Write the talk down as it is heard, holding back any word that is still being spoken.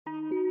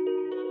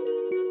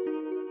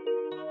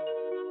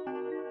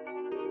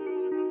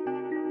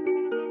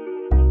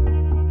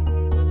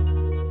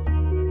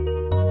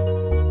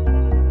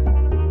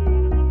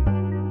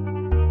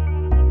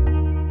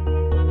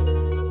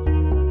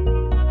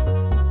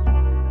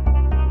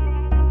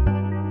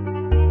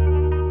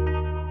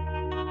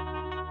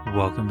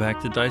Welcome back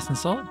to Dice and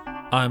Salt.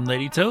 I'm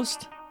Lady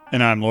Toast.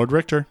 And I'm Lord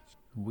Richter.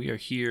 We are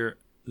here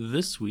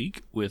this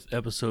week with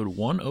episode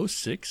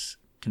 106,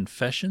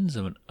 Confessions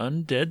of an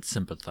Undead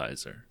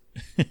Sympathizer.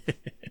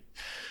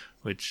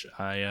 Which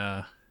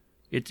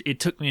it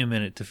took me a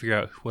minute to figure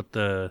out what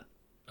the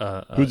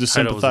who the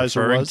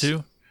sympathizer was.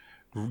 To.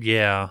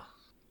 Yeah.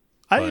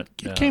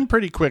 It came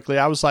pretty quickly.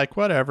 I was like,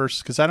 whatever,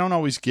 because I don't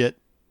always get,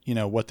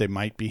 what they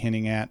might be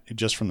hinting at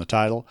just from the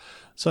title.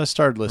 So I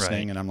started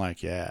listening, and I'm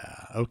like,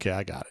 yeah, okay,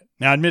 I got it.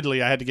 Now,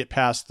 admittedly, I had to get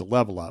past the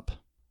level up,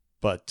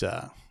 but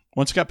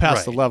once I got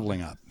past the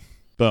leveling up,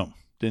 boom,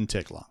 didn't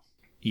take long.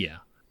 Yeah,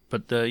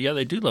 but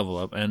they do level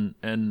up, and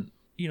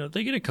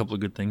they get a couple of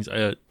good things.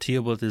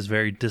 Teoblith is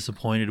very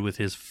disappointed with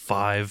his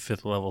 5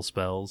 5th level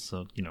spells,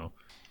 so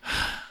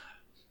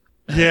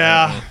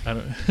Yeah, I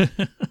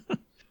don't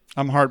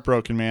I'm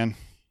heartbroken, man.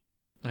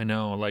 I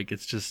know, like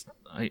it's just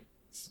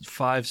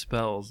 5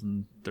 spells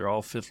and they're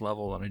all 5th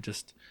level, and I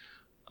just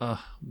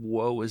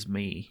woe is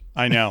me.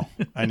 I know.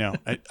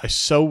 I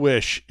so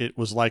wish it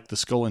was like the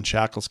Skull and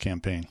Shackles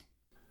campaign.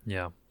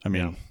 Yeah. I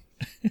mean,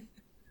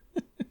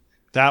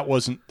 that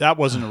wasn't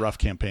a rough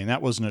campaign.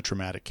 That wasn't a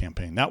traumatic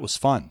campaign. That was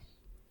fun.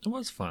 It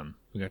was fun.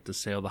 We got to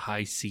sail the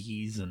high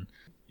seas and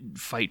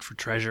fight for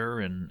treasure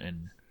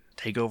and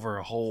take over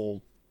a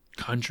whole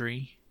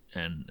country.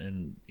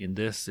 And in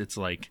this, it's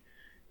like,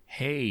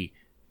 hey,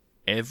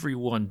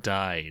 everyone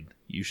died.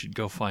 You should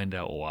go find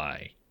out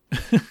why.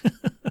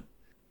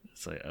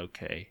 It's like,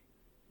 okay,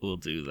 we'll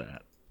do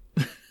that.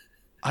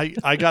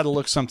 I got to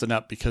look something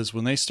up, because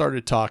when they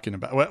started talking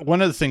about,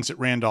 one of the things that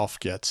Randolph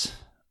gets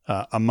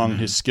among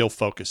his skill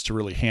focus to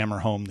really hammer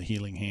home the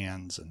healing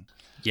hands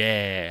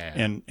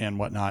and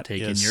whatnot,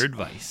 taking your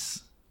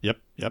advice. Yep.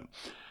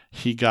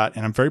 He got,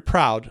 and I'm very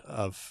proud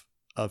of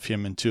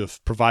him and to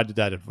have provided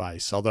that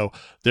advice. Although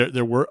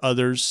there were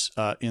others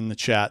in the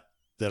chat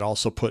that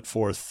also put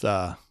forth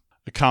a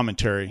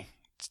commentary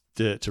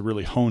to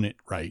really hone it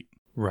right.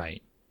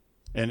 Right.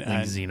 And I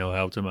think Zeno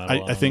helped him out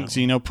a lot. I think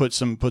Zeno put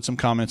some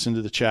comments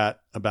into the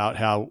chat about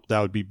how that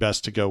would be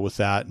best to go with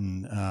that,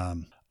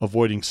 and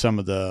avoiding some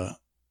of the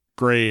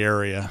gray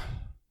area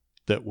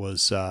that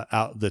was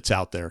that's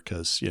out there,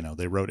 because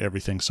they wrote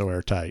everything so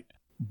airtight.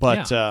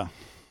 But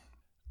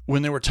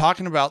when they were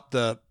talking about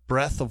the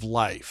breath of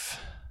life,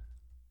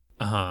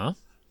 the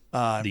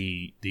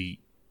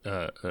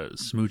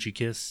smoochy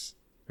kiss,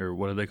 or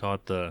what do they call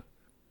it?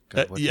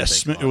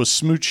 Yes, it was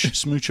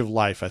smooch of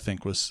life, I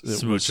think was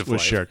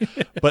shared.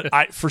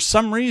 But for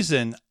some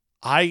reason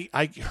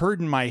I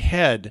heard in my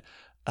head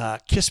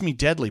 "Kiss Me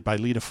Deadly" by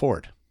Lita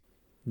Ford.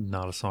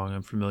 Not a song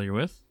I'm familiar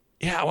with.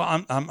 Yeah,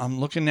 well, I'm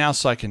looking now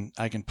so I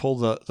can pull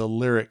the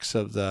lyrics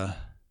of the.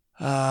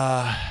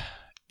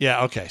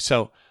 Yeah, okay.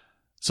 So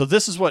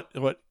this is what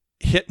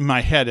hit in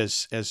my head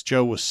as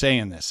Joe was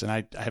saying this, and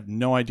I have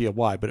no idea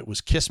why, but it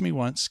was "Kiss me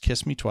once,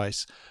 kiss me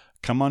twice,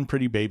 come on,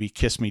 pretty baby,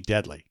 kiss me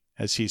deadly."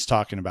 As he's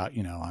talking about,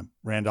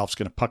 Randolph's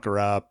going to pucker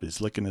up,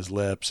 is licking his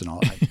lips and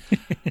all.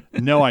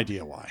 No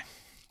idea why,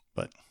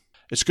 but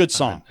it's a good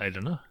song. I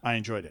don't know. I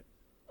enjoyed it.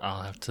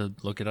 I'll have to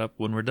look it up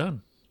when we're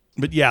done.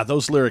 But yeah,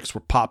 those lyrics were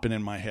popping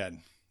in my head.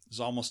 It was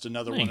almost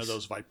another one of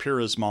those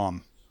Vipera's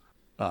mom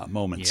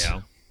moments.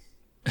 Yeah.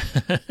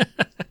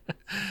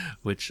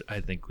 Which I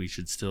think we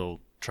should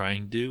still try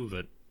and do,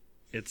 but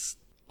it's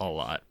a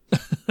lot.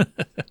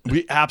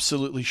 We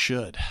absolutely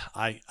should.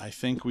 I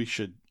think we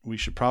should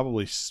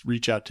probably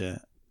reach out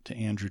to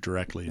Andrew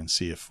directly and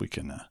see if we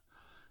can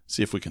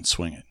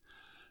swing it.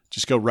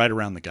 Just go right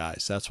around the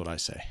guys. That's what I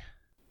say.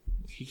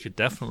 He could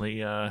definitely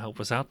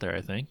help us out there,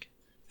 I think.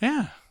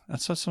 Yeah,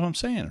 that's what I'm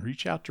saying.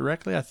 Reach out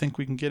directly. I think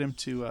we can get him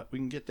to. We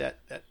can get that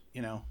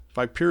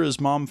Vipera's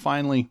mom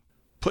finally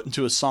put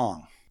into a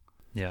song.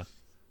 Yeah.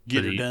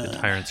 Get her done. The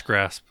Tyrant's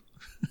Grasp,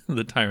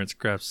 the Tyrant's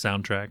Grasp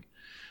soundtrack,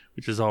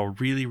 which is all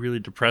really, really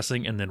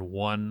depressing, and then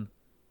one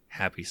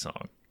happy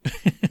song.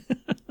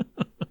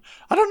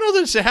 I don't know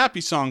that it's a happy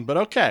song, but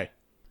okay.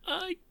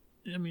 I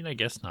mean, I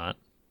guess not.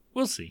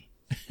 We'll see.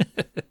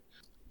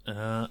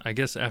 I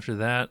guess after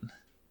that,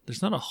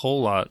 there's not a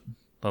whole lot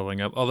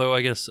leveling up. Although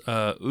I guess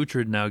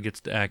Uhtred now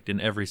gets to act in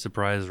every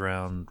surprise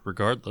round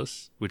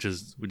regardless, which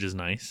is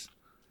nice.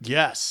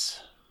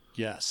 Yes.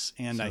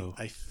 And so,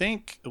 I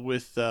think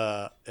with,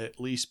 at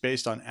least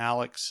based on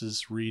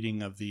Alex's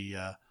reading of the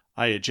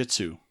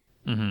Ayajitsu,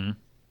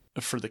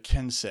 for the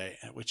Kensei,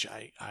 which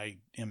I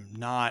am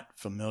not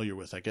familiar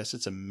with. I guess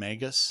it's a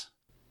Magus.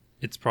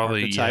 It's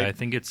probably archetype. Yeah. I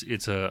think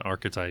it's a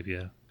archetype.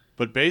 Yeah.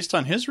 But based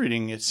on his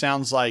reading, it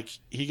sounds like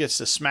he gets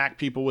to smack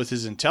people with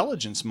his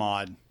intelligence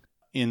mod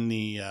in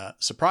the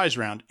surprise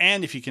round,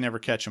 and if you can ever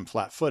catch him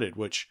flat-footed,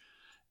 which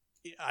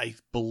I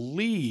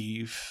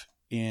believe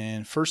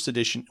in first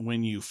edition,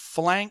 when you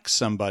flank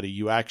somebody,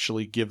 you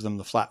actually give them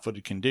the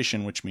flat-footed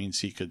condition, which means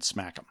he could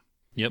smack them.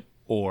 Yep.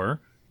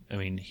 Or, I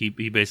mean, he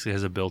basically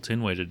has a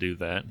built-in way to do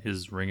that.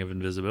 His Ring of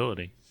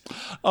Invisibility.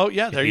 Oh,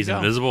 yeah, there you go.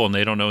 He's invisible and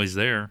they don't know he's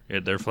there.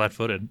 They're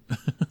flat-footed.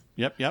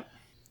 Yep.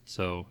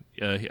 So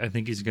I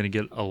think he's going to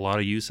get a lot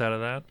of use out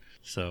of that.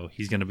 So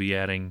he's going to be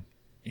adding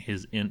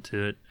his int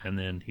to it, and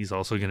then he's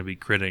also going to be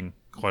critting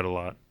quite a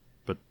lot,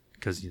 but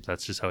because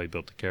that's just how he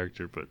built the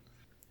character. But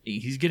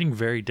he's getting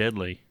very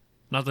deadly.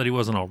 Not that he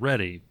wasn't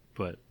already,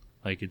 but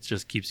like it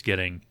just keeps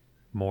getting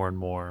more and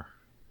more.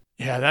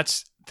 Yeah,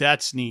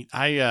 that's neat.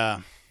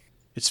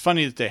 It's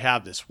funny that they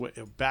have this.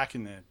 Back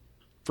in the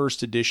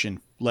first edition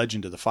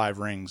Legend of the Five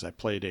Rings, I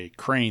played a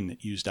crane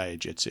that used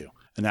Aijitsu,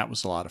 and that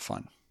was a lot of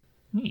fun.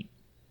 Neat.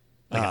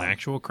 Like an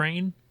actual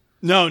crane?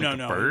 No, like no, a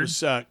no. bird? It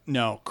was,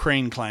 no,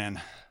 Crane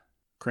Clan.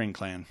 Crane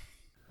Clan.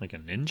 Like a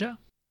ninja?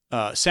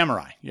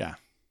 Samurai, yeah.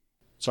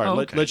 Sorry, Oh,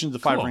 okay. Legend of the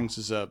Five Cool. Rings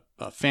is a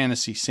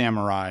fantasy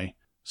samurai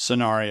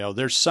scenario.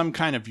 There's some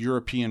kind of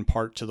European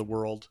part to the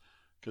world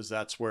because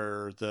that's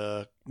where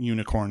the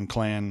Unicorn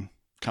Clan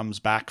comes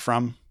back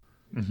from.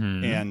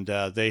 Mm-hmm.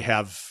 And they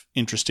have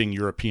interesting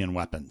European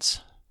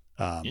weapons.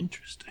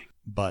 Interesting.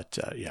 But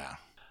yeah,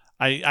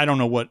 I don't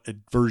know what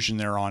version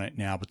they're on it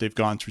now, but they've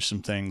gone through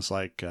some things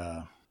like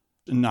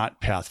not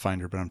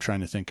Pathfinder, but I'm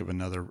trying to think of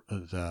another.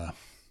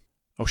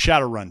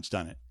 Shadowrun's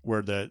done it,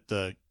 where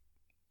the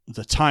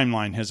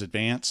timeline has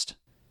advanced,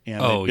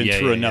 and they've been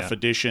through enough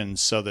editions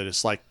so that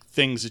it's like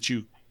things that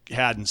you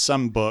had in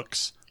some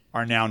books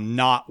are now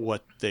not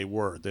what they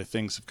were. The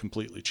things have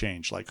completely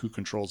changed, like who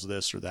controls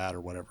this or that or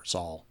whatever. It's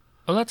all.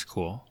 Oh, that's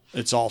cool.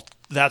 That's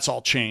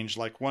all changed.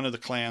 Like one of the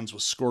clans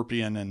was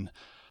Scorpion, and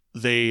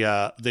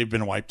they've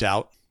been wiped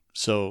out.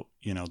 So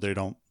they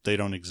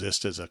don't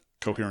exist as a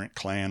coherent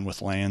clan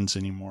with lands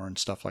anymore and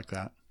stuff like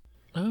that.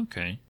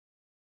 Okay.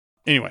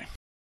 Anyway,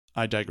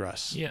 I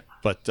digress. Yeah.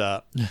 But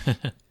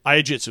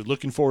Aijitsu,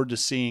 looking forward to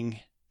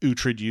seeing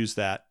Uhtred use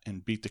that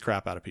and beat the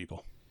crap out of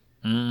people.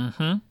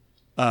 Mm-hmm.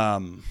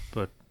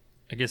 But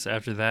I guess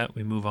after that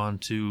we move on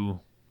to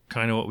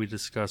kind of what we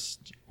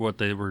discussed, what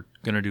they were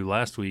going to do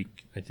last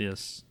week, I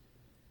guess,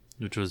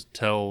 which was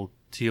tell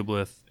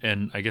Teoblith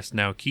and I guess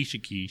now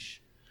Kishikish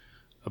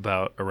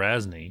about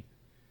Erasni.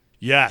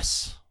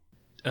 Yes.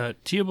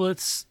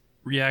 Teoblith's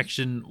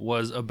reaction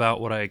was about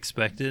what I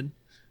expected.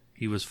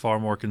 He was far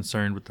more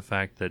concerned with the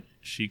fact that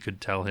she could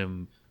tell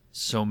him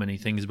so many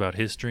things about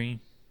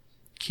history.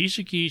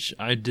 Kishikish,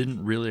 I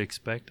didn't really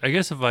expect. I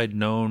guess if I'd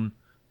known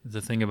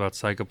the thing about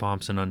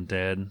psychopomps and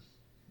undead,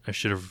 I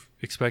should have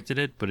expected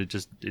it, but it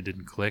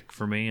didn't click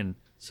for me. And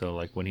so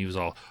like when he was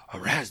all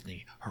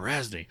Erasni,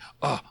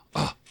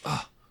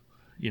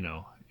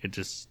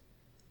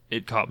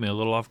 it caught me a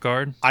little off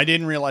guard. I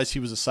didn't realize he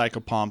was a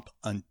psychopomp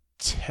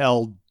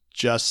until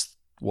just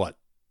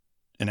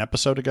an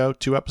episode ago,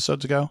 2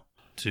 episodes ago,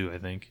 2, I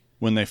think.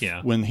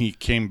 when he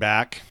came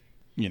back,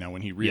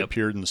 when he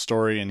reappeared in the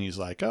story, and he's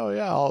like, oh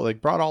yeah, I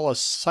brought all us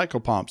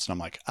psychopomps, and I'm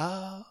like,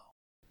 oh.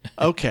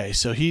 Okay,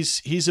 so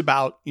he's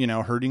about,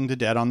 hurting the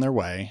dead on their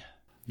way.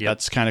 Yep.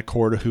 That's kind of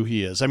core to who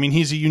he is. I mean,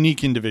 he's a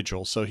unique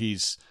individual, so he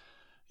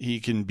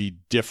can be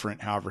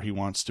different however he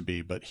wants to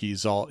be, but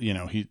he's all,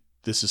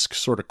 this is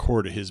sort of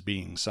core to his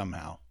being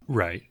somehow.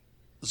 Right.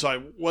 So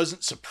I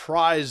wasn't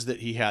surprised that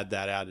he had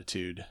that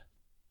attitude.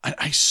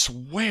 I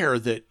swear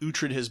that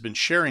Uhtred has been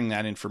sharing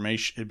that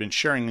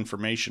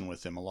information,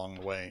 with him along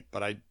the way,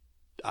 but I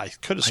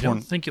could have sworn I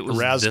don't think it was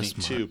Erasni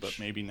this too, much. but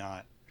maybe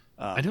not.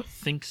 I don't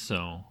think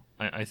so.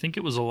 I think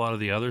it was a lot of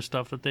the other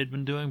stuff that they'd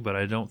been doing, but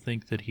I don't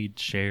think that he'd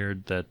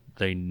shared that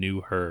they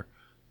knew her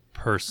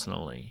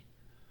personally.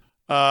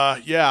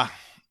 Yeah,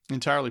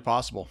 entirely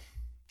possible.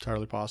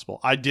 Entirely possible.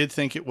 I did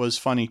think it was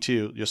funny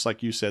too, just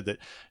like you said, that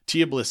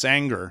Teoblith's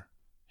anger,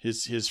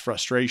 his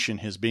frustration,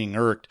 his being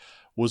irked,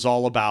 was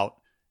all about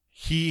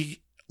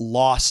he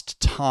lost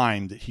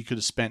time that he could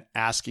have spent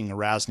asking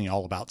Erasni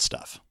all about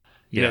stuff.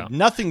 It had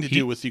nothing to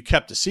do with you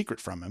kept a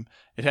secret from him.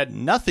 It had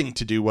nothing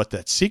to do what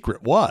that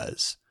secret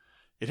was.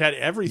 It had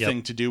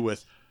everything to do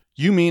with,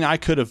 you mean I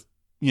could have,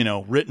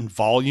 written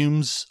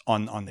volumes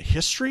on the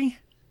history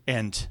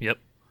and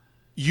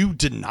you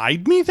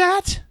denied me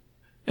that?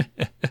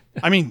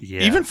 I mean,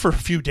 even for a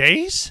few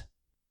days?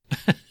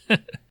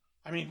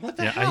 I mean, what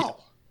the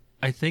hell?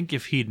 I think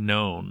if he'd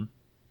known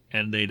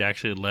and they'd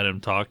actually let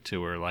him talk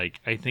to her,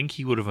 I think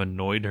he would have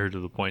annoyed her to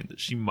the point that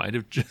she might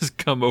have just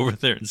come over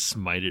there and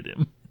smited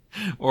him.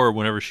 Or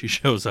whenever she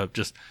shows up,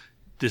 just,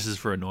 this is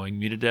for annoying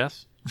me to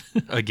death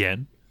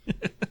again.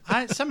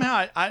 I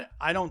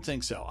don't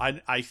think so.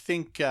 I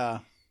think, I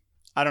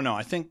don't know.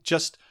 I think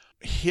just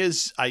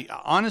I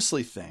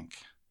honestly think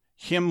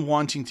him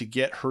wanting to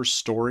get her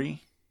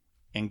story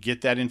and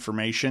get that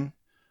information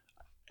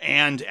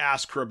and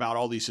ask her about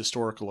all these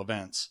historical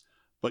events,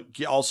 but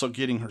also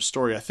getting her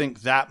story, I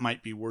think that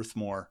might be worth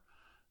more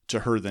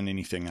to her than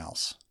anything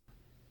else.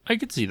 I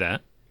could see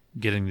that.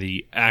 Getting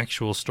the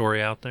actual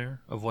story out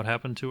there of what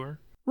happened to her.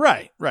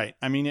 Right.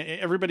 I mean,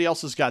 everybody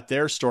else has got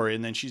their story,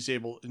 and then she's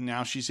able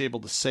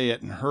to say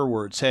it in her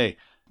words. Hey,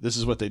 this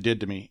is what they did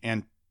to me,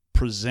 and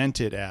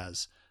present it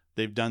as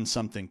they've done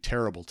something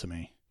terrible to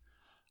me.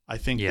 I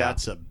think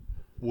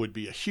would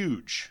be a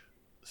huge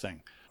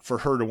thing for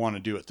her to want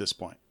to do at this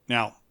point.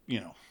 Now,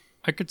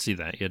 I could see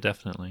that. Yeah,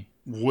 definitely.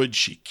 Would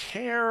she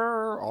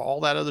care? All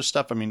that other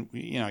stuff. I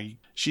mean,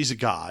 she's a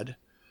god.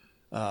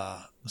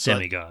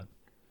 Demigod.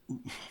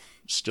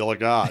 Still a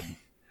god.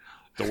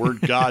 The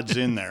word God's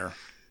in there.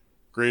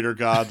 Greater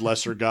God,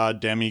 lesser God,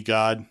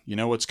 demigod. You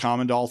know what's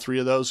common to all three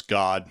of those?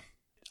 God.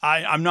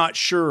 I'm not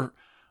sure,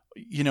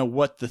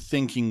 what the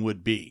thinking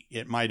would be.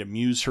 It might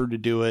amuse her to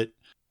do it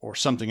or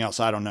something else.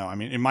 I don't know. I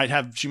mean,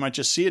 she might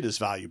just see it as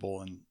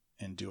valuable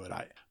and do it.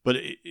 But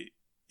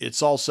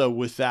it's also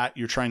with that,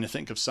 you're trying to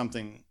think of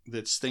something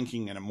that's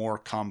thinking in a more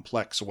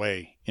complex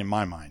way in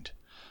my mind.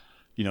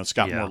 It's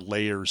got more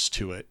layers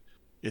to it.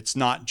 It's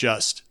not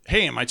just,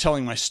 hey, am I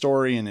telling my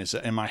story and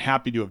am I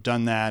happy to have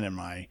done that? Am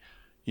I,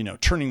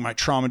 turning my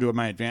trauma to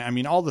my advantage? I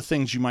mean, all the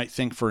things you might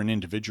think for an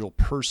individual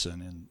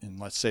person in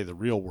let's say the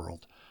real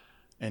world.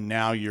 And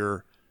now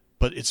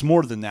but it's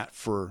more than that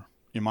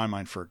in my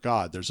mind, for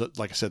God.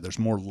 Like I said, there's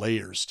more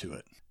layers to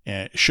it.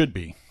 And it should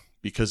be,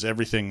 because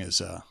everything is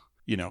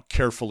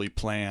carefully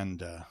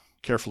planned,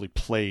 carefully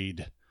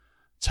played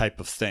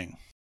type of thing.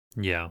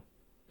 Yeah,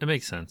 it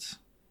makes sense.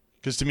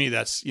 Because to me,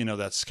 that's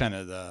kind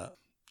of the,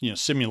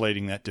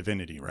 simulating that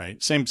divinity,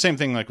 right? Same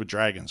thing like with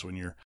dragons. When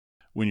you're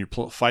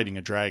fighting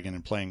a dragon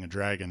and playing a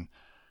dragon,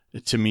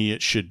 to me,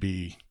 it should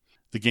be,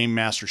 the game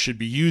master should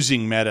be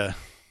using meta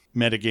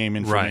game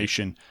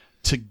information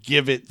to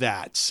give it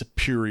that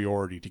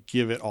superiority, to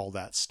give it all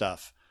that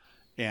stuff,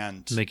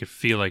 and make it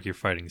feel like you're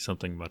fighting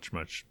something much,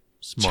 much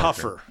smarter.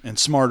 Tougher and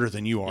smarter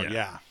than you are.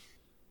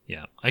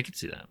 Yeah, I could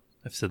see that.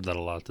 I've said that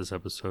a lot this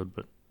episode,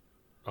 but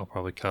I'll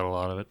probably cut a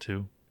lot of it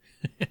too.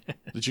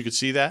 That you could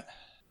see that?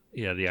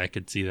 Yeah, I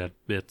could see that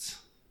bits.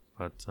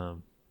 But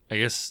I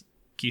guess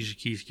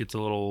Keisha gets a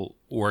little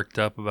worked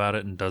up about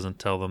it and doesn't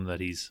tell them that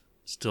he's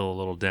still a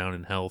little down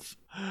in health.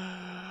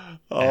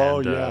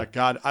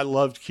 God, I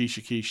loved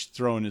Keisha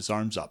throwing his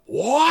arms up.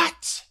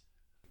 What?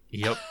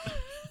 Yep.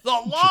 The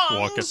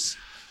lungs!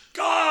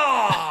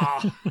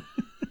 God!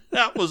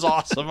 That was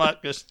awesome.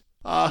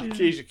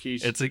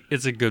 Keisha.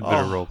 It's a good bit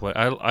of roleplay.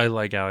 I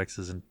like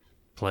Alex's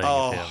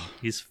playing with him.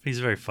 He's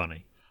very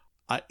funny.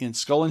 In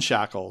Skull and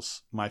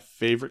Shackles, my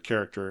favorite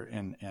character,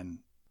 and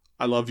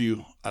I love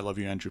you,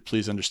 Andrew.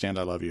 Please understand,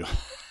 I love you.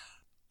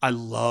 I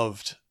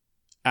loved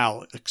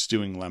Alex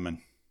doing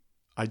Lemon.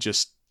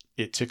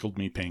 It tickled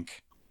me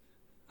pink.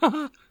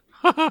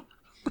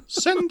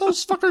 Send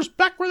those fuckers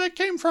back where they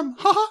came from.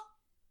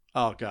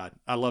 Oh God,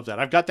 I love that.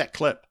 I've got that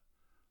clip.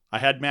 I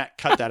had Matt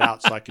cut that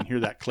out so I can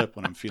hear that clip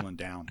when I'm feeling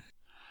down.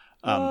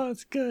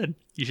 It's good.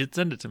 You should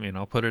send it to me and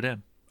I'll put it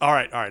in. All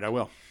right, I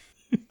will.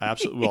 I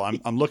absolutely will.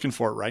 I'm looking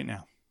for it right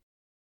now.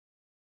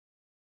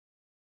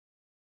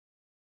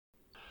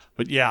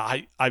 But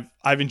yeah,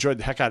 I've enjoyed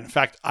the heck out of it. In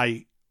fact,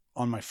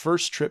 on my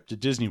first trip to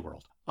Disney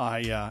World,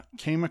 I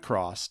came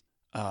across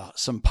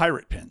some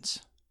pirate pins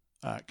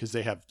because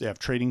they have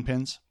trading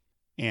pins,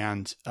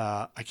 and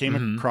I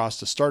came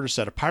across a starter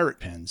set of pirate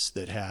pins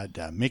that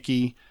had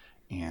Mickey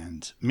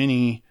and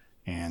Minnie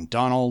and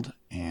Donald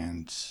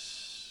and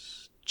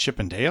Chip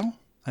and Dale,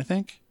 I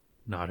think.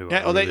 Not who.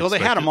 Yeah, they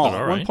had them all.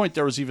 At one point,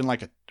 there was even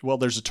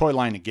there's a toy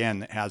line again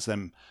that has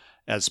them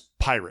as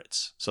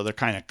pirates, so they're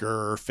kind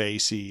of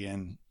facey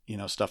and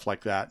stuff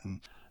like that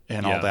and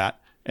all that,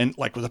 and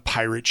like with a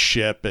pirate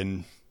ship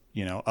and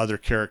other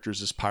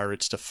characters as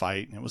pirates to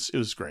fight, and it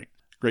was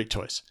great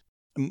toys.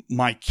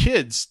 My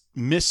kids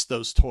missed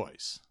those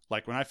toys.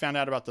 Like when I found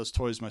out about those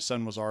toys, my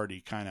son was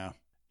already kind of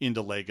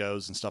into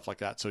Legos and stuff like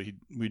that, so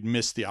we'd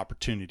missed the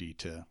opportunity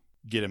to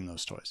get him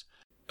those toys.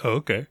 Oh,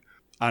 okay.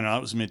 I don't know,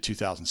 that was mid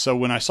 2000s. So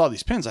when I saw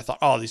these pins, I thought,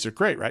 oh, these are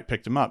great, right?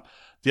 Picked them up.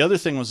 The other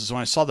thing was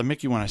when I saw the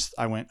Mickey one,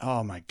 I went,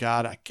 oh my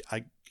God,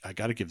 I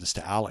got to give this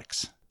to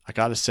Alex. I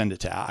got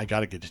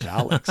to get it to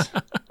Alex.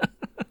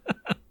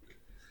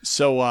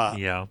 So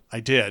I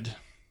did.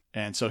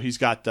 And so he's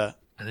got I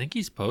think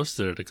he's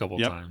posted it a couple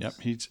times. Yep.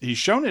 He's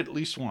shown it at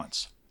least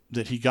once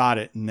that he got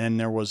it. And then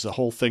there was the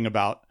whole thing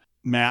about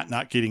Matt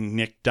not getting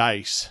Nick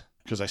dice,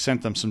 because I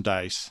sent them some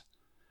dice.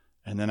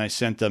 And then I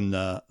sent them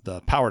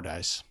the power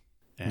dice.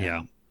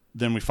 And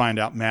then we find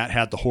out Matt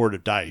had the hoard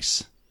of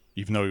dice,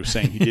 even though he was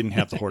saying he didn't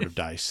have the hoard of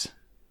dice.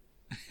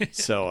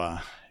 So,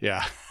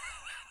 yeah.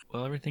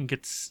 Well, everything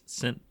gets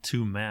sent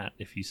to Matt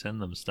if you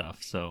send them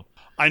stuff. So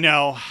I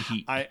know.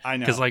 I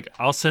know. Because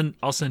I'll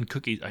send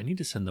cookies. I need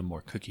to send them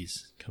more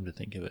cookies, come to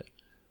think of it.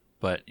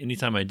 But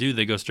anytime I do,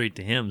 they go straight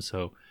to him.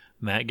 So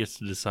Matt gets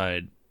to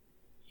decide,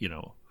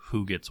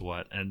 who gets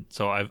what. And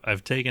so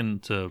I've taken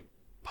to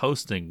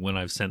posting when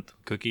I've sent them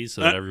cookies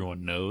so that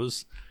everyone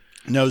knows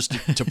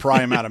to pry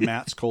him out of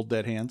Matt's cold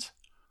dead hands.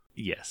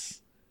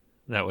 Yes.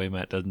 That way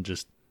Matt doesn't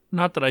just,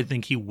 not that I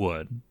think he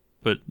would,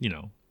 but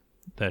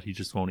that he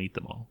just won't eat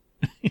them all.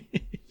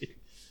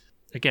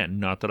 Again,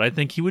 not that I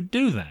think he would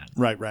do that.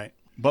 Right.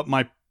 But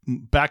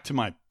back to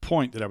my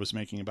point that I was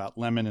making about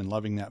Lemon and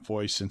loving that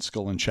voice in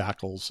Skull and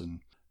Shackles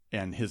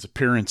and his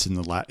appearance in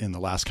the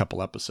last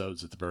couple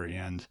episodes at the very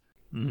end.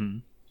 Mm-hmm.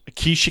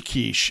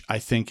 Keisha, I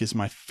think, is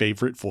my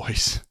favorite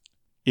voice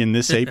in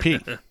this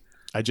AP.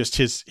 I just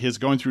his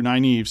going through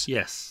Nynaeve's.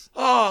 Yes.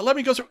 Oh, let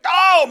me go through.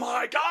 Oh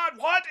my God!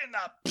 What in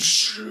the?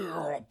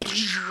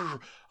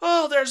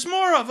 Oh, there's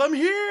more of them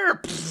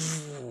here.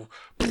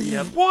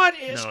 Yep. What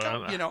is?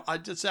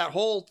 It's that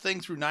whole thing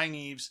through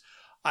Nynaeve's.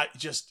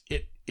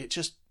 it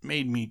just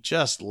made me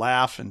just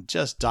laugh and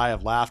just die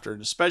of laughter,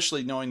 and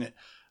especially knowing that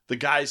the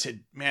guys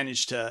had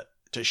managed to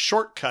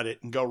shortcut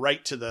it and go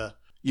right to the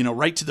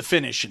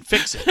finish and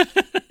fix it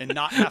and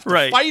not have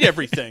to fight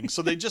everything.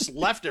 So they just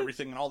left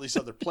everything in all these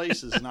other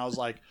places. And I was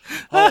like,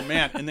 oh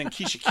man. And then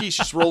Keisha Keesh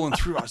just rolling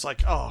through. I was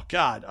like, oh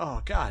God.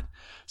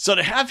 So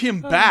to have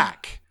him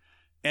back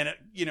and,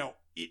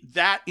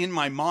 that in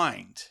my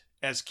mind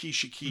as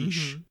Keisha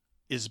Keesh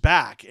is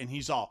back and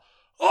he's all,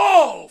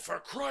 oh, for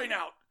crying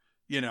out,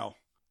 the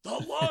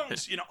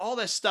lungs, all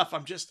that stuff.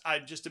 I'm just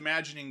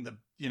imagining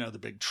the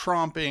big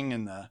tromping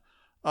and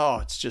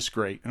it's just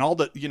great. And all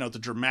the, the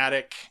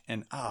dramatic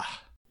and,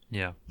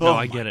 yeah. No,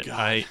 I get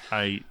God.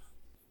 it.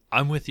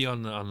 I'm with you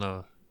on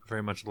the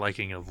very much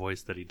liking a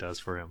voice that he does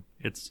for him.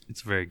 It's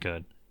very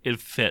good. It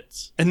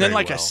fits. And then, very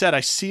like well. I said,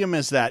 I see him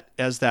as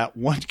that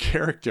one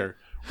character,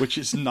 which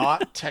is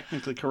not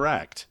technically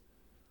correct,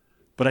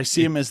 but I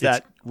see him as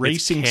that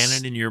racing it's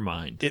canon in your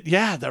mind.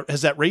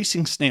 As that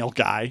racing snail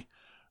guy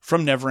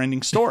from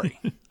Neverending Story.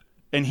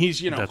 And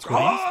he's, That's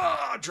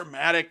what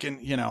dramatic and,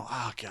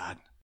 oh God.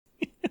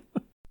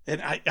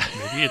 And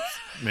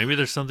maybe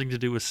there's something to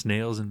do with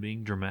snails and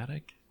being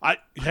dramatic.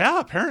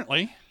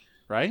 Apparently,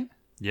 right?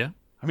 Yeah.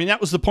 I mean,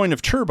 that was the point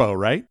of Turbo,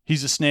 right?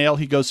 He's a snail,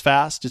 he goes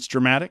fast, it's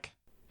dramatic.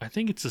 I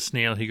think it's a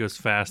snail, he goes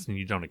fast and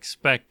you don't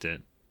expect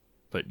it,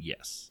 but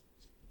yes.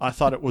 I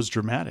thought it was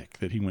dramatic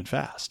that he went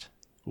fast.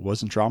 It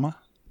wasn't drama?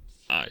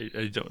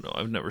 I don't know.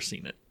 I've never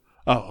seen it.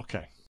 Oh,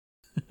 okay.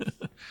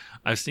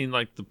 I've seen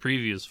like the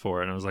previews for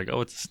it and I was like,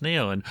 oh, it's a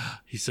snail and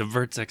he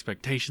subverts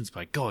expectations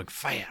by going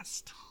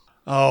fast.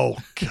 Oh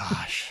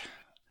gosh.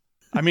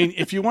 I mean,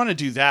 if you want to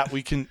do that,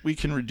 we can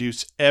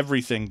reduce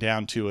everything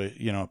down to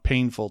a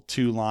painful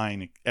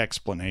 2-line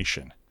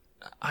explanation.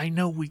 I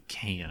know we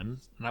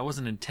can. And that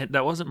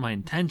wasn't my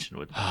intention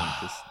with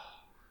this.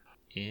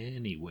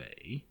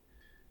 Anyway,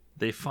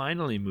 they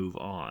finally move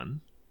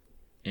on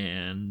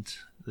and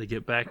they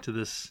get back to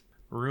this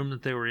room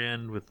that they were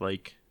in with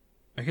like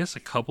I guess a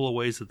couple of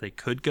ways that they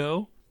could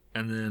go,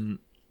 and then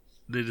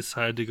they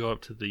decide to go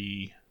up to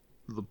the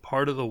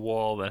part of the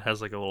wall that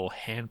has like a little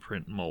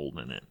handprint mold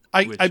in it.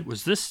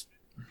 Was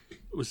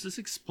this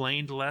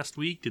explained last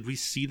week? Did we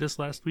see this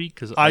last week?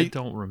 Because I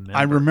don't remember.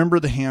 I remember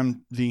the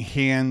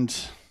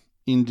hand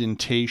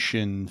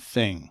indentation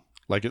thing.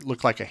 Like it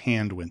looked like a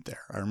hand went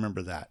there. I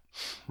remember that.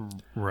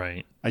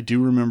 Right. I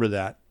do remember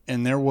that.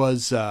 And there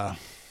was, so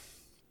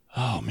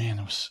I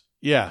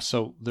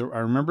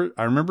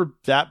remember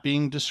that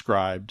being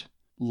described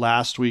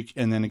last week.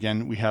 And then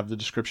again, we have the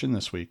description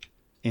this week.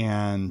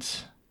 And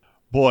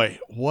boy,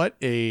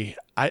 I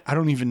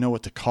don't even know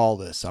what to call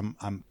this.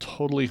 I'm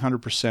totally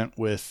 100%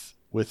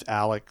 with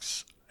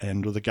Alex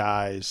and with the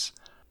guys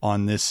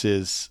on this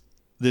is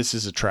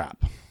a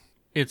trap.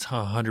 It's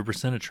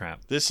 100% a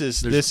trap. This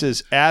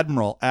is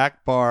Admiral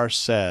Akbar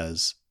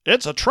says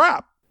it's a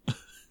trap.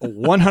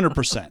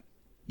 100%.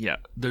 Yeah,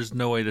 there's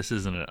no way this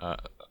isn't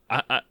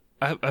I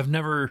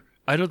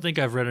don't think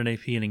I've read an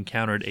AP and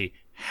encountered a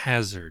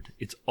hazard.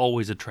 It's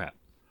always a trap.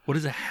 What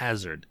is a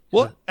hazard?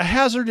 Well, a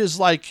hazard is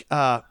like,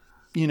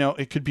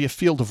 it could be a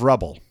field of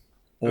rubble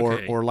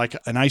or like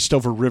an iced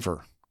over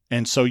river.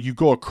 And so you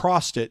go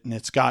across it and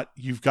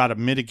you've got to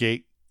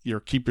mitigate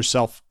keep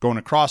yourself going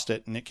across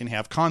it, and it can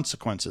have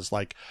consequences.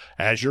 Like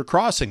as you're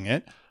crossing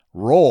it,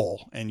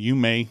 roll and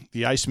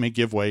the ice may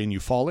give way and you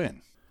fall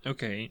in.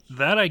 Okay.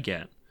 That I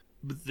get.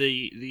 But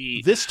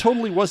this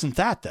totally wasn't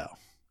that though.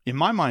 In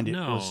my mind, it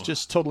was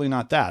just totally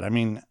not that. I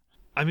mean,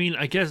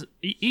 I guess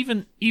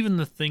even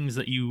the things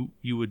that you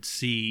would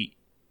see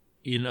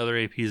in other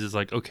APs is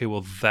like, okay,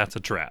 well, that's a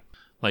trap.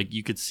 Like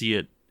you could see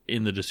it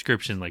in the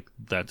description, like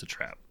that's a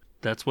trap.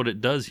 That's what it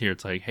does here.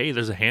 It's like, hey,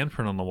 there's a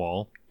handprint on the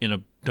wall in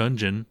a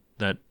dungeon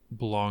that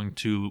belonged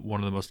to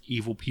one of the most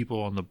evil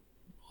people on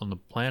the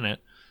planet.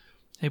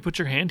 Hey, put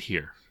your hand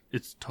here.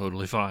 It's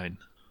totally fine.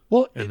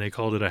 Well, and they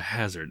called it a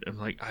hazard. I'm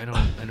like, I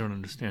don't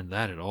understand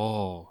that at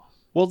all.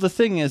 Well, the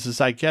thing is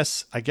I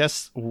guess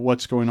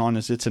what's going on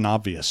is it's an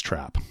obvious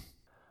trap.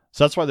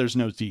 So that's why there's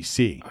no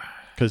DC,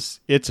 because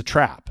it's a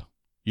trap.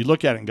 You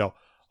look at it and go,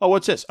 oh,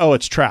 what's this? Oh,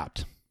 it's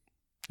trapped.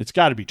 It's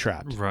got to be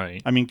trapped.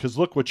 Right. I mean, because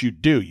look what you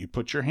do. You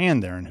put your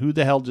hand there, and who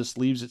the hell just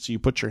leaves it so you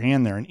put your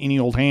hand there, and any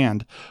old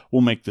hand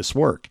will make this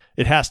work.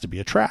 It has to be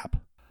a trap.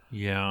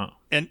 Yeah.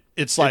 And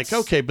it's like,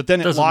 okay, but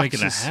then it doesn't locks make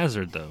it a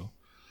hazard, though.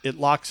 It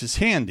locks his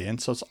hand in,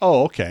 so it's,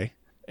 oh, okay.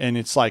 And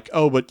it's like,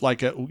 oh, but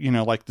like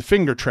like the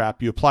finger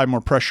trap, you apply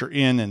more pressure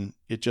in, and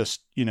it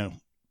just,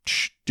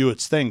 do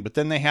its thing. But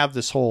then they have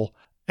this whole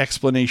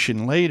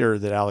explanation later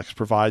that Alex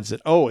provides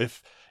that, oh,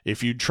 if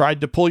you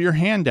tried to pull your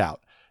hand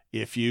out,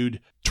 if you'd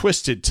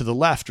twisted to the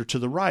left or to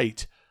the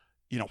right,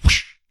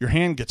 whoosh, your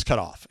hand gets cut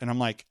off. And I'm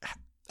like,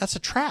 that's a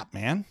trap,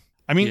 man.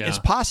 I mean, It's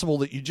possible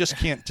that you just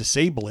can't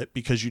disable it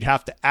because you'd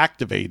have to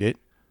activate it,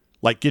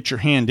 like get your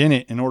hand in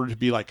it in order to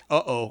be like,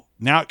 uh-oh,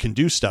 now it can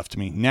do stuff to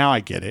me. Now I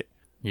get it.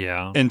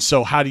 Yeah. And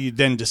so how do you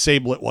then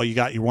disable it while you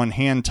got your one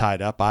hand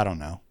tied up? I don't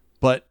know.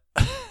 But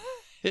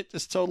it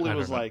just totally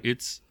was like,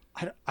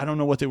 I don't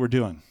know what they were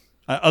doing.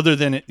 Other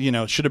than it,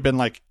 should have been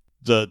like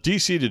The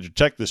DC to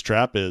detect this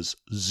trap is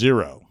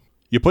 0.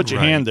 You put your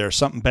Right. hand there,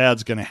 something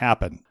bad's going to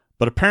happen.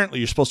 But apparently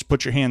you're supposed to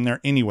put your hand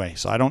there anyway,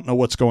 so I don't know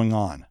what's going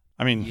on.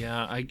 I mean,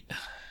 Yeah,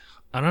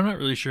 I'm not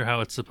really sure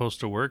how it's supposed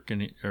to work,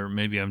 or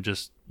maybe I'm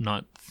just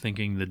not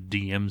thinking the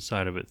DM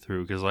side of it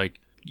through. Because like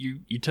you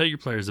tell your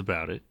players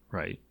about it,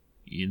 right?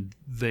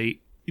 They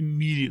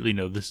immediately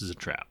know this is a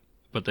trap.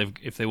 But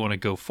if they want to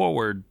go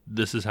forward,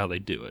 this is how they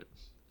do it.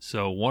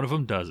 So one of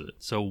them does it.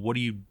 So what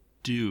do you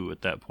do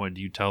at that point?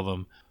 Do you tell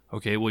them,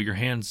 okay, well your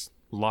hand's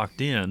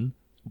locked in?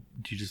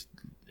 Do you just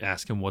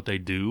ask them what they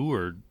do,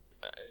 or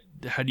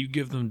how do you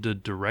give them the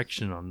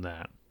direction on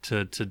that?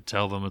 To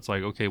tell them it's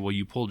like, okay, well,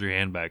 you pulled your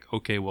hand back.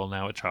 Okay, well,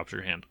 now it chops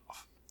your hand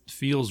off. It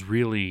feels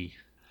really,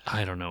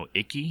 I don't know,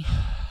 icky.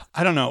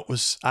 I don't know.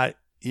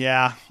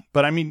 Yeah,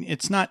 but I mean,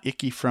 it's not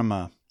icky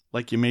from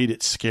like you made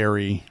it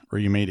scary or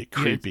you made it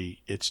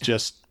creepy. It's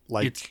just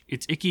like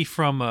it's icky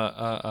from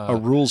a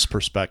rules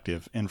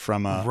perspective and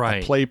from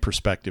a play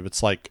perspective.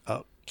 It's like,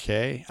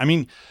 okay. I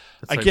mean,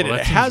 I get it.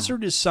 A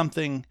hazard is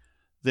something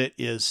that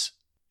is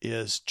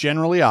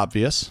generally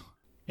obvious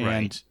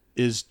and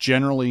is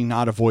generally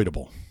not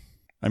avoidable.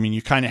 I mean,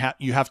 you kind of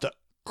you have to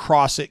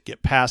cross it,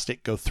 get past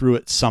it, go through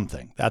it,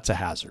 something. That's a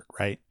hazard,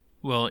 right?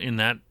 Well, in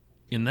that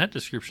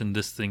description,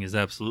 this thing is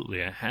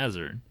absolutely a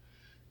hazard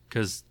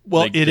because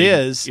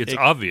it's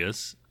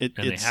obvious and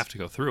they have to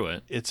go through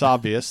it. It's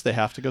obvious they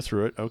have to go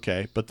through it.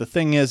 Okay, but the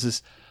thing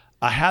is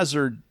a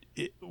hazard.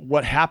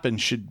 What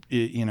happens should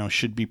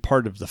be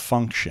part of the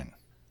function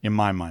in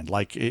my mind.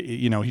 Like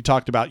he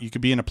talked about you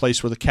could be in a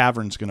place where the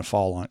cavern's going to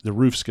fall on, the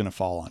roof's going to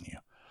fall on you.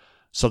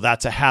 So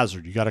that's a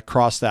hazard. You got to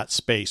cross that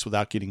space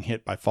without getting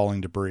hit by falling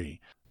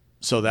debris.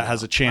 So that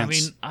has a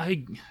chance.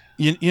 I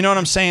mean, you know what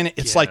I'm saying?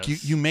 It's like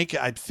you make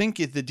it. I think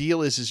the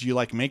deal is you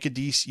like make a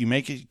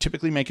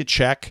typically make a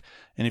check.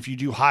 And if you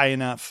do high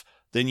enough,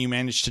 then you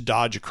manage to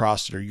dodge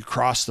across it, or you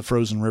cross the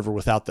frozen river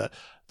without the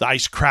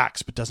ice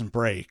cracks, but doesn't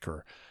break,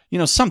 or,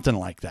 something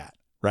like that.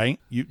 Right.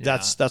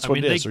 That's what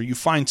it is. Or you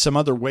find some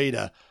other way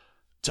to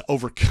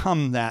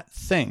overcome that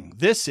thing.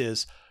 This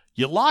is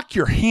you lock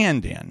your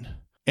hand in.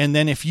 And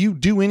then if you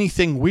do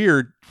anything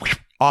weird,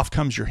 off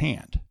comes your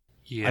hand.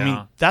 Yeah. I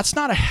mean, that's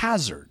not a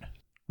hazard,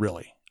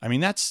 really. I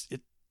mean, it's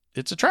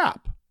a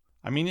trap.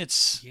 I mean,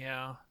 it's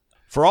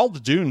for all the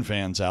Dune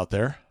fans out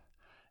there,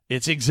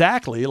 it's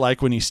exactly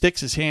like when he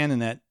sticks his hand in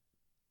that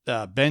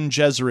Ben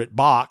Gesserit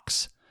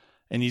box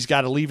and he's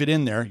got to leave it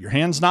in there. Your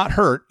hand's not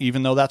hurt,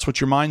 even though that's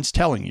what your mind's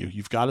telling you.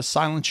 You've got to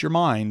silence your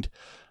mind.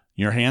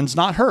 Your hand's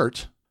not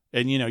hurt.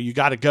 And, you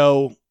got to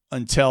go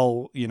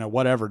until,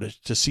 whatever,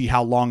 to see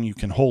how long you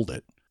can hold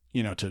it,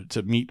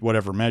 to meet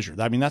whatever measure.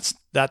 I mean, it's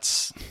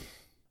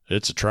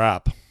a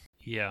trap.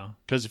 Yeah.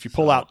 Because if you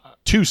pull out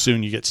too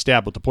soon, you get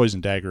stabbed with the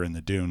poison dagger in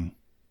the Dune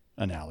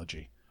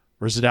analogy.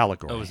 Or is it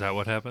allegory? Oh, is that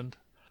what happened?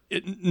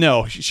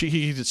 No,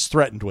 he gets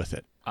threatened with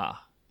it.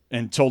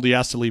 And told he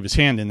has to leave his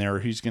hand in there or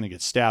he's going to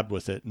get stabbed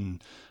with it.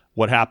 And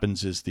what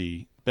happens is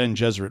the Ben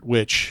Gesserit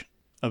witch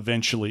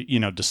eventually,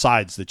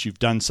 decides that you've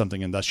done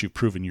something and thus you've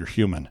proven you're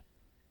human.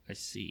 I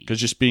see.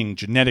 Because just being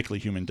genetically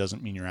human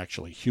doesn't mean you're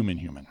actually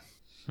human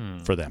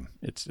for them.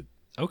 It's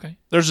okay.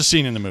 There's a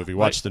scene in the movie.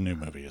 Watch the new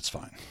movie. It's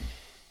fine.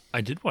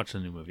 I did watch the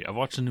new movie. I've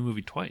watched the new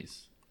movie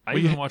twice. I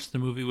even watched the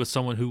movie with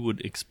someone who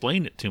would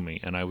explain it to me,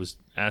 and I was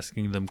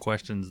asking them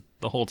questions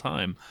the whole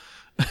time.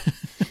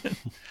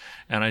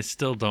 And I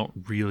still don't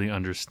really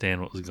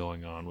understand what was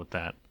going on with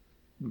that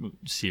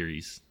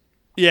series.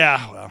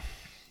 Yeah, well,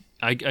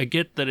 I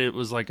get that it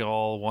was like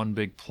all one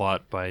big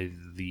plot by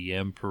the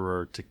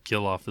Emperor to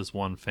kill off this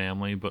one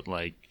family, but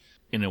like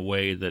in a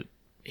way that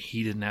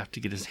he didn't have to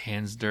get his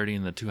hands dirty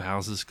and the two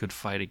houses could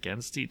fight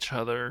against each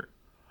other.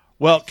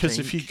 Well, because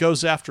if he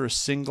goes after a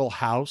single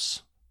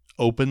house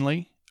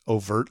openly,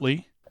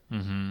 overtly,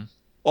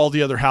 all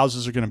the other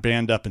houses are going to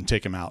band up and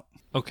take him out.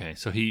 Okay,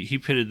 so he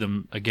pitted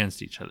them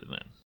against each other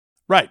then.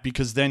 Right,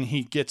 because then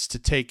he gets to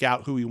take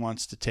out who he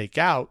wants to take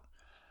out,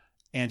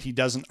 and he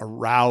doesn't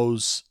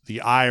arouse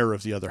the ire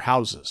of the other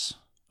houses,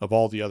 of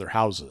all the other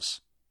houses.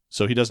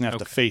 So he doesn't have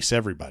to face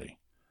everybody.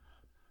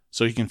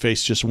 So he can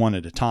face just one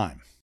at a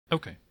time.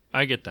 Okay,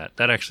 I get that.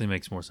 That actually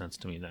makes more sense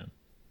to me then.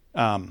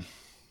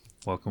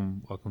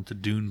 Welcome to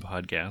Dune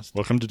Podcast.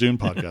 Welcome to Dune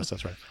Podcast.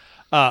 That's right.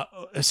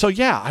 So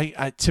yeah,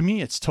 I to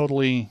me it's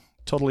totally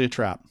a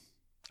trap.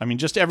 I mean,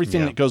 just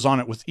everything that goes on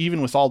it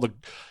even with all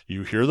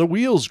you hear the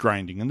wheels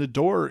grinding and the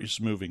door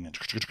is moving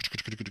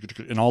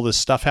and all this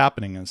stuff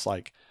happening, and it's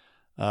like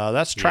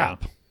that's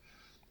trap.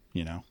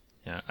 Yeah,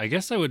 I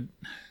guess I would,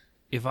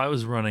 if I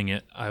was running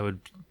it, I would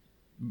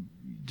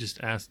just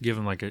give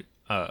him like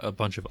a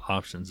bunch of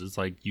options. It's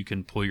like you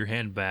can pull your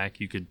hand back,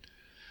 you could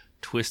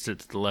twist it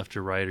to the left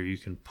or right, or you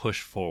can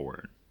push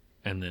forward,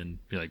 and then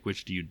be like,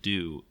 which do you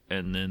do?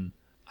 And then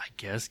I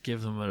guess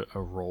give them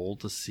a roll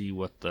to see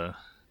what the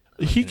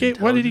he gave.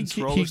 What did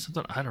he?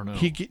 I don't know.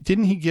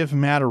 Didn't he give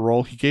Matt a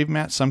roll? He gave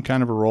Matt some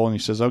kind of a roll, and he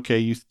says, "Okay,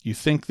 you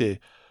think the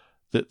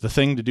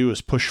thing to do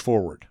is push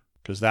forward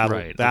because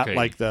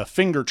like the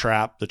finger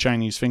trap, the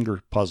Chinese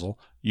finger puzzle,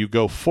 you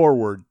go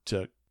forward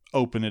to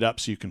open it up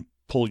so you can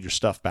pull your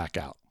stuff back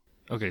out."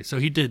 Okay, so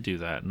he did do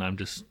that, and I'm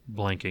just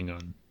blanking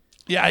on.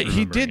 Yeah,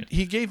 he did. It.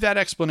 He gave that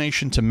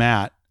explanation to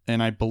Matt,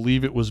 and I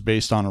believe it was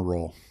based on a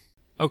roll.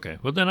 Okay,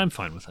 well then I'm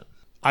fine with it.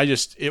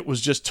 It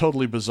was just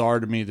totally bizarre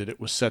to me that it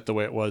was set the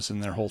way it was,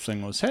 and their whole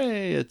thing was,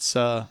 hey, it's,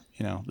 this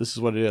is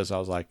what it is. I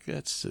was like,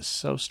 it's just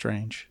so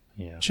strange.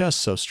 Yeah.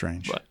 Just so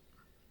strange. But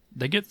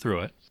they get through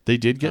it. They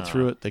did get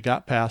through it. They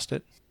got past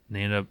it.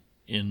 They end up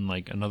in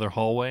like another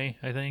hallway,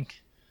 I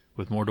think,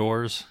 with more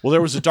doors. Well,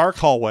 there was a dark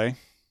hallway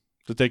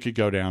that they could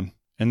go down,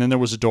 and then there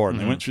was a door, and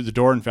they went through the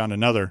door and found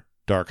another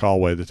dark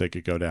hallway that they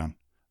could go down.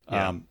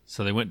 Yeah.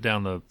 So they went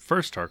down the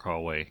first dark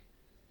hallway,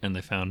 and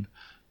they found,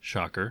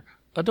 shocker,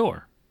 a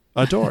door.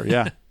 A door,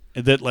 yeah.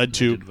 That led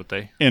to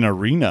an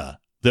arena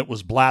that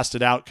was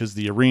blasted out because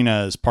the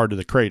arena is part of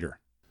the crater.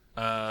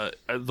 The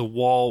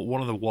wall, one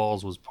of the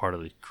walls was part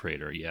of the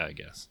crater, yeah, I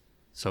guess.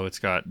 So it's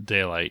got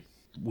daylight,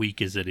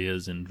 weak as it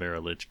is in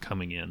Verilich,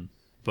 coming in.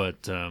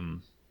 But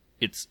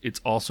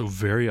it's also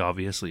very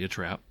obviously a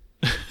trap.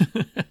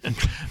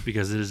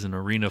 Because it is an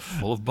arena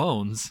full of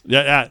bones.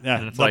 Yeah.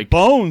 And the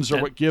bones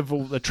are what give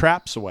the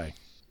traps away.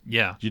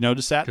 Yeah. You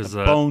notice that?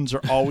 The bones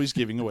are always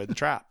giving away the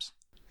traps.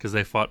 Because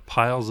they fought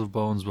piles of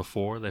bones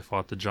before. They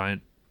fought the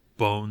giant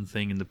bone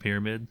thing in the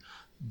pyramid.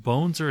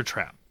 Bones are a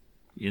trap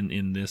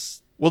in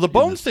this. Well, the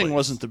bone thing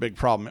wasn't the big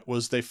problem. It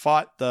was they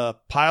fought the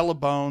pile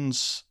of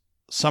bones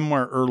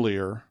somewhere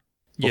earlier.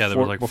 Yeah, there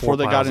were like before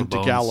they got into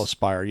bones.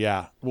 Gallowspire.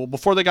 Yeah. Well,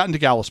 before they got into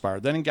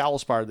Gallowspire. Then in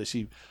Gallowspire, they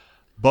see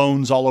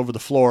bones all over the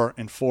floor,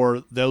 and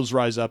those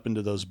rise up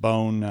into those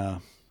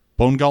bone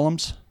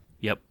golems.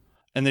 Yep.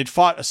 And they'd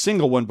fought a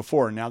single one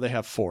before, and now they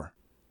have 4.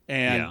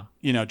 And,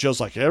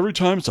 Joe's like, every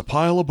time it's a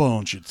pile of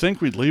bones, you'd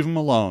think we'd leave them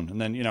alone. And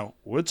then,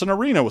 it's an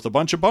arena with a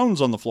bunch of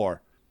bones on the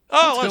floor.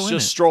 Oh, let's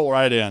just stroll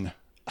right in.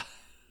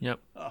 Yep.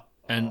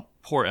 And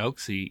poor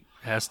Elxie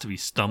has to be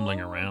stumbling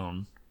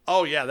around.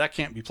 Oh, yeah, that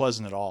can't be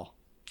pleasant at all.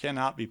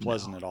 Cannot be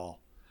pleasant at all.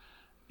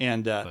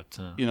 And,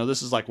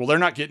 this is like, well, they're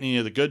not getting any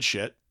of the good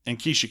shit. And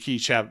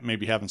Keisha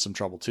maybe having some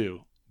trouble,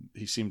 too.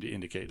 He seemed to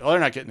indicate, they're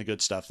not getting the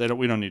good stuff. We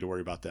don't need to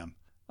worry about them.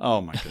 Oh,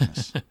 my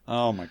goodness.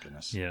 Oh, my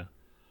goodness. Yeah.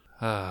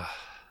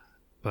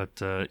 But,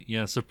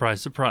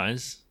 surprise,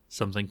 surprise.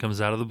 Something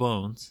comes out of the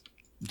bones.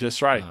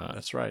 That's right.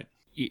 That's right.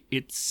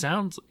 It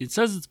says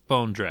it's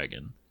Bone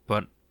Dragon,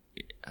 but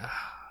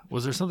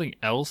was there something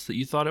else that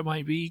you thought it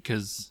might be?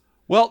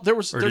 There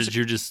was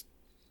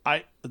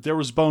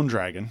Bone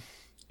Dragon,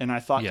 and I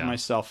thought to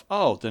myself,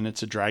 oh, then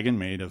it's a dragon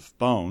made of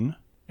bone.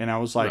 And I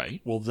was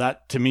like, well,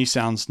 that to me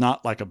sounds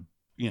not like a,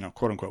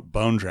 quote unquote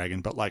bone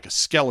dragon, but like a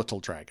skeletal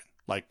dragon,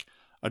 like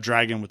a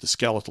dragon with a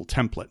skeletal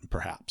template,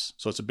 perhaps.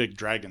 So it's a big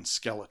dragon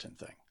skeleton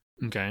thing.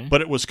 Okay.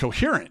 But it was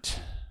coherent,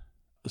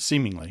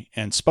 seemingly,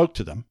 and spoke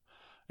to them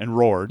and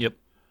roared. Yep.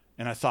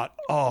 And I thought,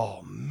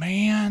 oh,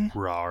 man.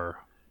 Rawr.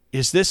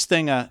 Is this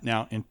thing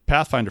now, in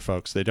Pathfinder,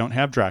 folks, they don't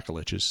have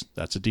Dracoliches.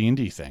 That's a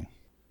D&D thing.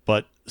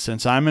 But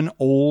since I'm an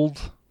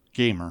old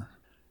gamer,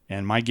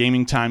 and my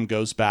gaming time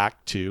goes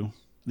back to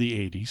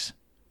the 80s,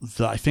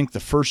 I think the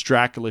first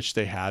Dracolich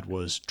they had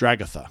was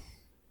Dragatha.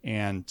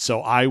 And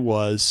so I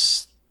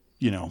was,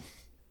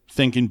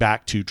 thinking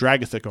back to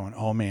Dragatha going,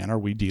 oh, man,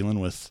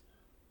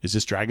 is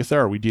this Dragatha?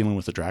 Are we dealing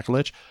with a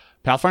Dracolich?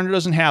 Pathfinder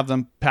doesn't have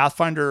them.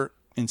 Pathfinder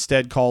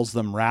instead calls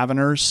them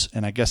Raveners,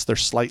 and I guess they're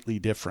slightly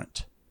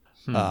different.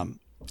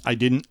 I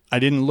didn't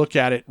look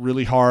at it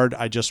really hard.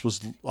 I just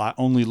was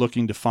only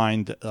looking to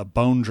find a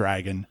bone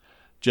dragon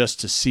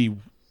just to see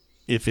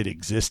if it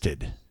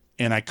existed,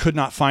 and I could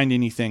not find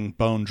anything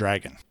bone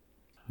dragon.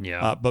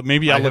 Yeah, but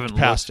maybe I looked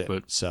past it.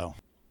 So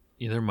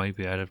there might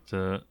be.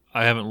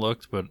 I haven't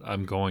looked, but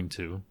I'm going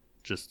to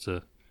just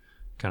to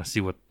kind of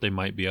see what they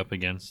might be up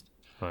against.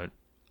 But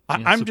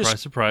I'm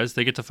surprised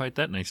they get to fight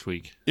that next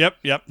week. Yep.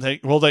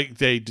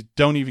 They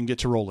don't even get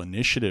to roll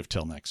initiative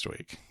till next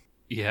week.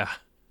 Yeah,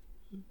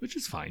 which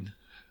is fine.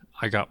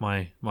 I got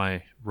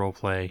my role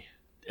play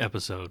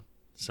episode,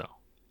 so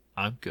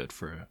I'm good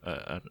for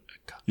a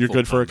You're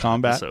good for a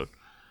combat episode.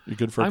 You're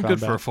good for a I'm combat?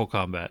 good for a full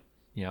combat.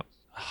 Yep.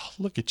 Oh,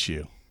 look at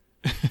you.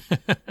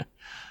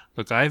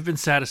 Look, I've been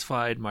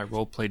satisfied. My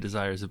role play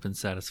desires have been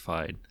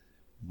satisfied.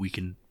 We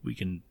can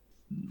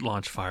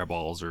launch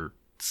fireballs or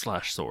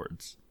slash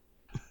swords.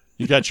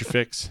 You got your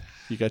fix.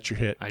 You got your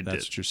hit.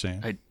 That's what you're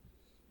saying.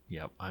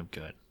 Yep, I'm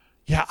good.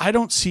 Yeah, I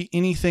don't see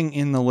anything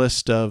in the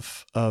list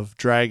of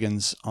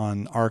dragons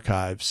on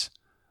archives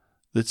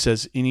that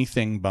says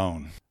anything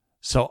bone.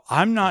 So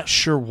I'm not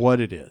sure what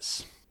it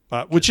is,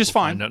 which is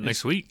fine. Find out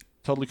next week.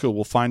 Totally cool.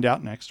 We'll find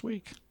out next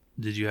week.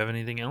 Did you have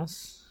anything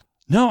else?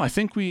 No, I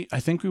think we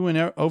went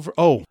over.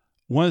 Oh,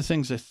 one of the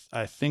things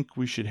I think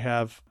we should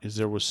have is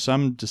there was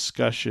some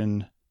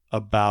discussion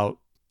about.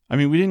 I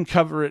mean, we didn't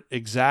cover it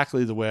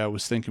exactly the way I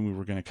was thinking we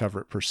were going to cover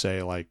it per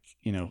se, like,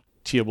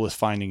 Teobalith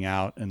finding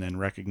out and then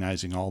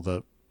recognizing all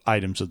the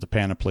items of the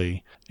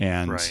panoply.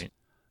 And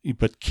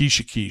but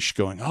Keisha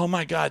going, oh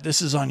my God,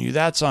 this is on you,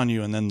 that's on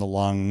you, and then the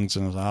lungs,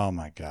 and oh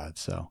my God.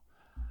 So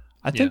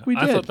I think we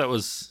did. I thought that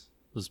was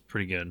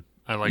pretty good.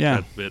 I liked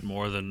that bit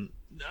more than.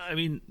 I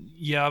mean,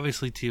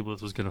 obviously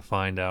Teobalith was going to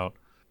find out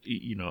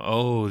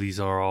these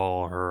are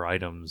all her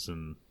items,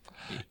 and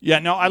yeah,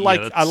 no, I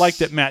like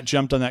that Matt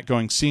jumped on that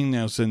going, seeing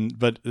those,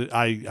 but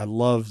I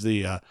love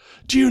the,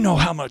 do you know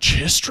how much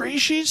history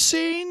she's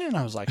seen? And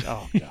I was like,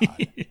 oh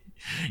God.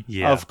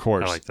 Yeah, of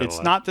course. I like that it's a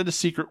lot. not that a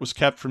secret was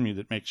kept from you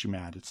that makes you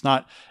mad. It's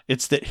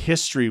that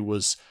history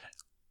was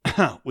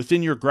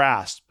within your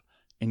grasp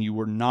and you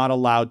were not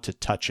allowed to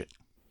touch it.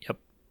 Yep.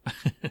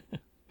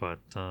 But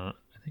I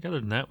think other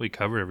than that, we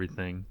covered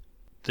everything.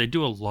 They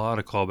do a lot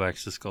of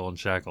callbacks to Skull and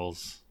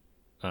Shackles.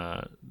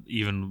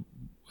 Even,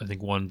 I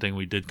think one thing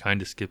we did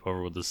kind of skip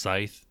over with the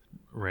scythe.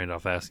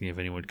 Randolph asking if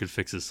anyone could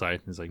fix his scythe.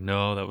 And he's like,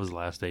 no, that was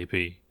last AP.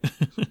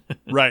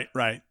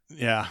 Right.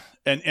 Yeah.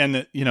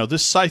 And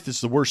this scythe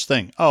is the worst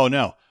thing. Oh,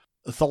 no.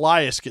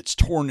 Thalias gets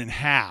torn in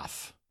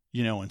half,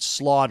 and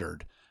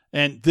slaughtered.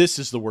 And this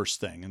is the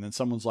worst thing. And then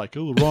someone's like,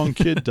 oh, the wrong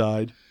kid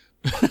died.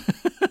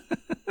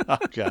 Oh,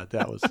 God,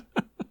 that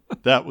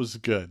was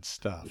good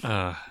stuff.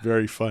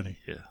 Very funny.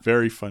 Yeah.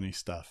 Very funny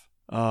stuff.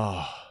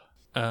 Oh.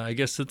 I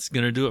guess that's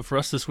going to do it for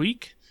us this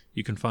week.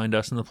 You can find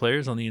us and the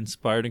players on the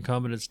Inspired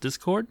Incompetence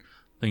Discord.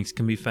 Links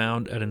can be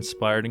found at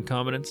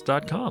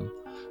inspiredincompetence.com.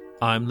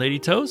 I'm Lady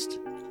Toast.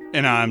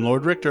 And I'm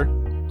Lord Richter.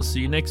 We'll see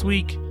you next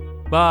week.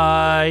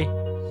 Bye.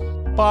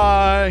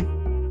 Bye.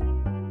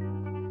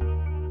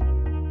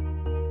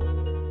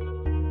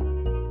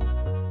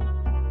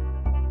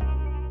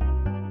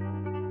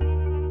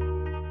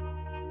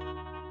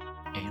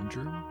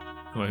 Andrew?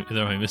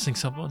 Am I missing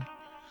someone?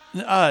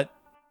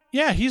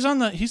 Yeah, he's on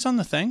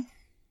the thing.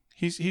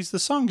 He's the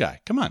song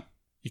guy. Come on.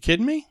 You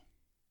kidding me?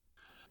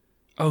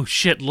 Oh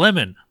shit,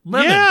 Lemon.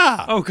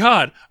 Yeah. Oh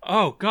god.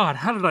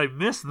 How did I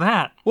miss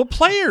that? Well,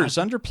 players,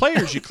 under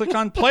players, you click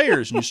on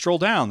players and you stroll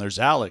down. There's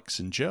Alex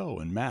and Joe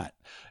and Matt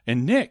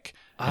and Nick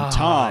and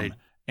Tom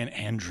and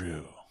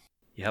Andrew.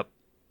 Yep.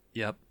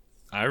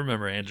 I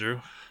remember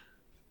Andrew.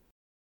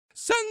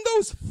 Send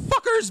those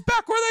fuckers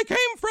back where they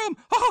came from!